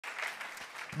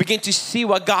begin to see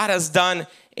what God has done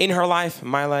in her life,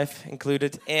 my life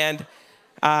included. And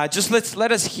just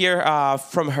let us hear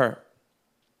from her.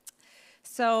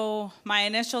 So my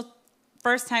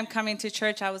first time coming to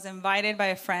church, I was invited by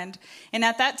a friend. And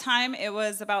at that time, it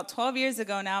was about 12 years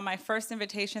ago now, my first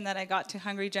invitation that I got to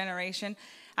HungryGeneration.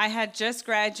 I had just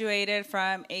graduated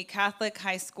from a Catholic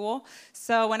high school.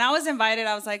 So when I was invited,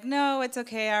 I was like, no, it's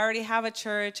okay. I already have a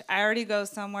church. I already go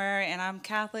somewhere, and I'm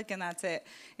Catholic, and that's it.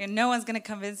 And no one's going to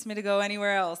convince me to go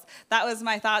anywhere else. That was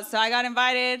my thought. So I got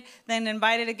invited, then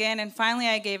invited again, and finally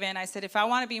I gave in. I said, if I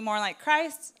want to be more like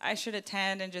Christ, I should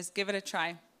attend and just give it a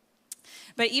try.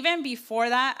 But even before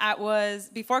that,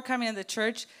 before coming to the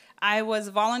church, I was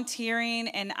volunteering,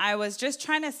 and I was just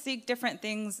trying to seek different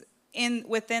things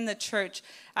within the church.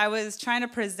 I was trying to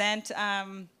present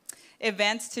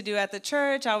events to do at the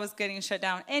church. I was getting shut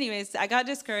down. Anyways, I got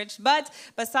discouraged. But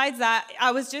besides that,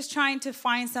 I was just trying to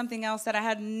find something else that I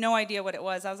had no idea what it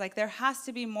was. I was like, there has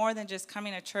to be more than just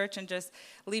coming to church and just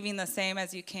leaving the same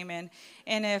as you came in.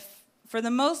 And for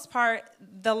the most part,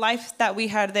 the life that we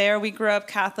had there, we grew up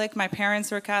Catholic. My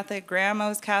parents were Catholic. Grandma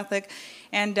was Catholic.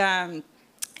 And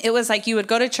it was like you would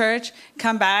go to church,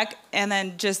 come back, and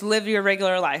then just live your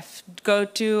regular life. Go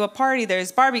to a party,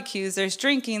 there's barbecues, there's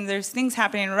drinking, there's things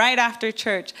happening right after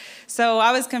church. So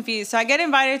I was confused. So I get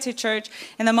invited to church,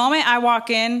 and the moment I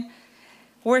walk in,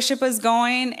 worship was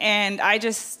going, and I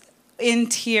just, in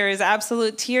tears,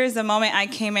 absolute tears, the moment I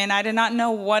came in. I did not know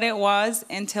what it was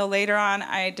until later on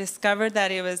I discovered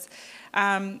that it was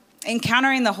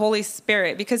encountering the Holy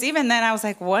Spirit, because even then I was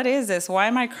like, what is this? Why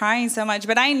am I crying so much?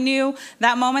 But I knew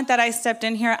that moment that I stepped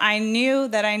in here, I knew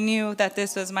that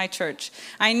this was my church.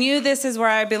 I knew this is where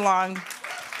I belong.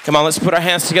 Come on, let's put our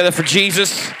hands together for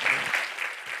Jesus.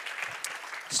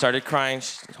 Started crying.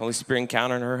 Holy Spirit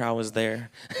encountered her. I was there.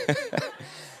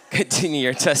 Continue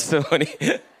your testimony.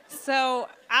 So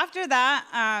after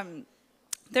that,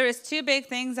 there was two big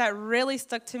things that really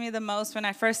stuck to me the most when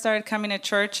I first started coming to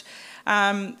church.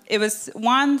 It was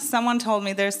one, someone told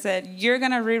me, they said, you're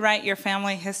going to rewrite your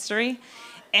family history.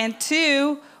 And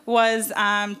two was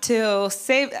God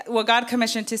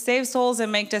commissioned to save souls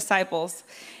and make disciples.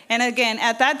 And again,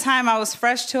 at that time, I was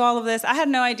fresh to all of this. I had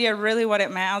no idea really what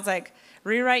it meant. I was like,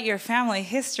 rewrite your family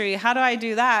history. How do I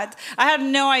do that? I had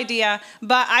no idea,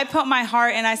 but I put my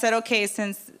heart and I said, okay,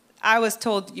 since I was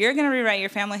told, you're going to rewrite your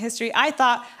family history, I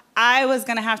thought I was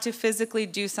going to have to physically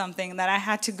do something, that I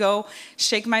had to go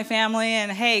shake my family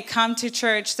and, hey, come to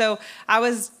church. So I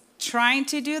was trying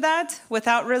to do that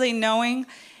without really knowing.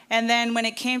 And then when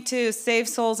it came to save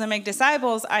souls and make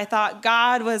disciples, I thought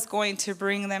God was going to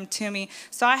bring them to me.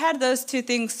 So I had those two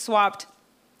things swapped.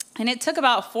 And it took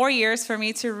about 4 years for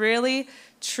me to really,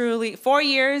 truly, 4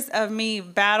 years of me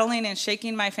battling and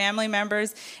shaking my family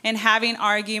members and having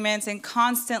arguments and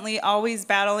constantly always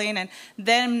battling, and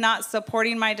them not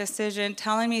supporting my decision,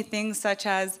 telling me things such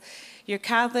as, you're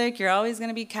Catholic, you're always going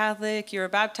to be Catholic, you're a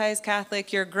baptized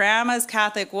Catholic, your grandma's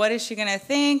Catholic, what is she going to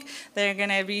think? They're going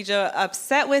to be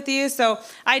upset with you. So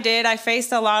I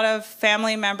faced a lot of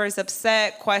family members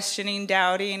upset, questioning,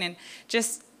 doubting, and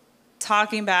just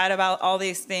talking bad about all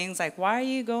these things, like, why are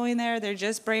you going there? They're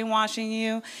just brainwashing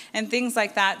you, and things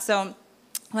like that. So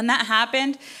when that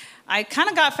happened, I kind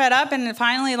of got fed up, and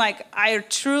finally, I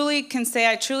truly can say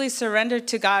I truly surrendered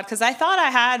to God, because I thought I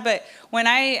had, but when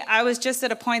I was just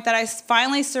at a point that I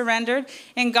finally surrendered,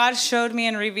 and God showed me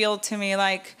and revealed to me,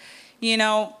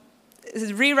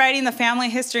 rewriting the family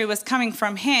history was coming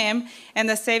from Him, and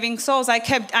the saving souls, I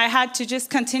had to just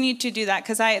continue to do that,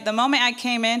 because the moment I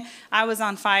came in, I was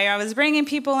on fire. I was bringing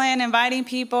people in, inviting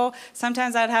people.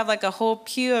 Sometimes I'd have a whole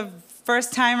pew of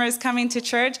first-timers coming to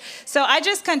church. So I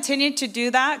just continued to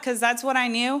do that, because that's what I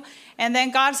knew. And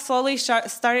then God slowly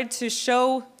started to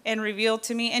show and reveal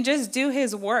to me and just do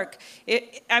His work.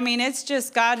 It's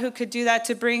just God who could do that,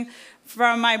 to bring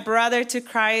from my brother to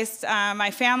Christ,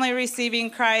 my family receiving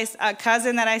Christ, a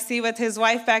cousin that I see with his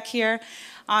wife back here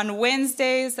on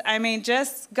Wednesdays.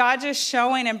 God just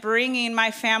showing and bringing my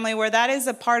family, where that is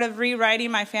a part of rewriting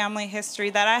my family history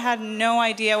that I had no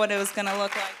idea what it was going to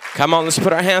look like. Come on, let's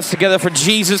put our hands together for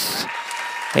Jesus.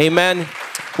 Amen.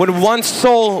 When one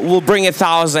soul will bring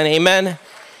 1,000. Amen.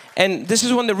 And this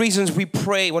is one of the reasons we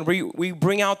pray. When we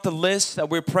bring out the list that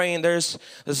we're praying, there's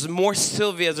more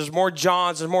Silvias, there's more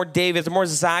Johns, there's more Davids, there's more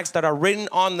Zachs that are written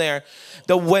on there,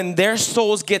 that when their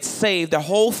souls get saved, the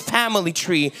whole family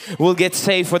tree will get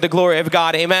saved for the glory of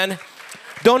God. Amen.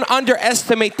 Don't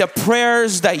underestimate the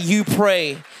prayers that you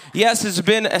pray. Yes, it's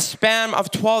been a span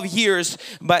of 12 years,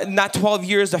 but in that 12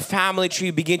 years, the family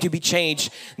tree began to be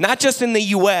changed. Not just in the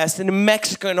U.S., in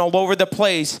Mexico and all over the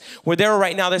place. Where they're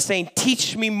right now, they're saying,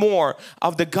 teach me more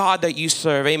of the God that you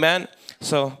serve. Amen?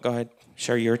 So go ahead,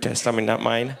 share your testimony, not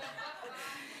mine.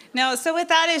 No, so with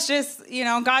that, it's just,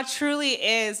 God truly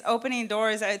is opening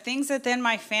doors. Things within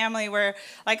my family where,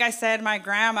 like I said, my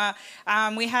grandma,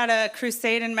 we had a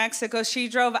crusade in Mexico. She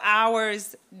drove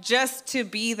hours just to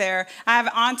be there. I have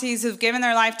aunties who've given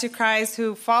their life to Christ,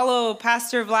 who follow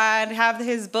Pastor Vlad, have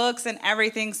his books and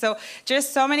everything. So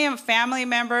just so many family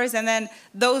members, and then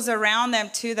those around them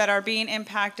too that are being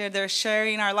impacted. They're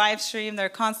sharing our live stream. They're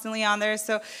constantly on there.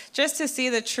 So just to see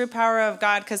the true power of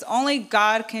God, because only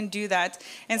God can do that.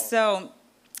 And so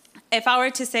if I were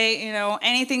to say,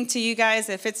 anything to you guys,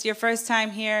 if it's your first time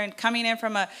here and coming in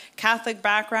from a Catholic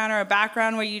background or a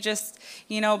background where you just,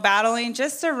 battling,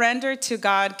 just surrender to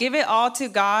God. Give it all to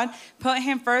God. Put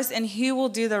Him first and He will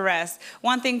do the rest.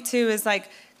 One thing too is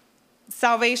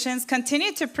salvations.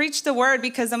 Continue to preach the word,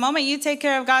 because the moment you take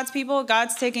care of God's people,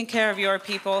 God's taking care of your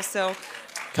people. So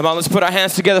come on, let's put our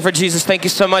hands together for Jesus. Thank you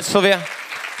so much, Silvia.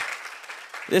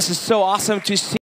 This is so awesome to see.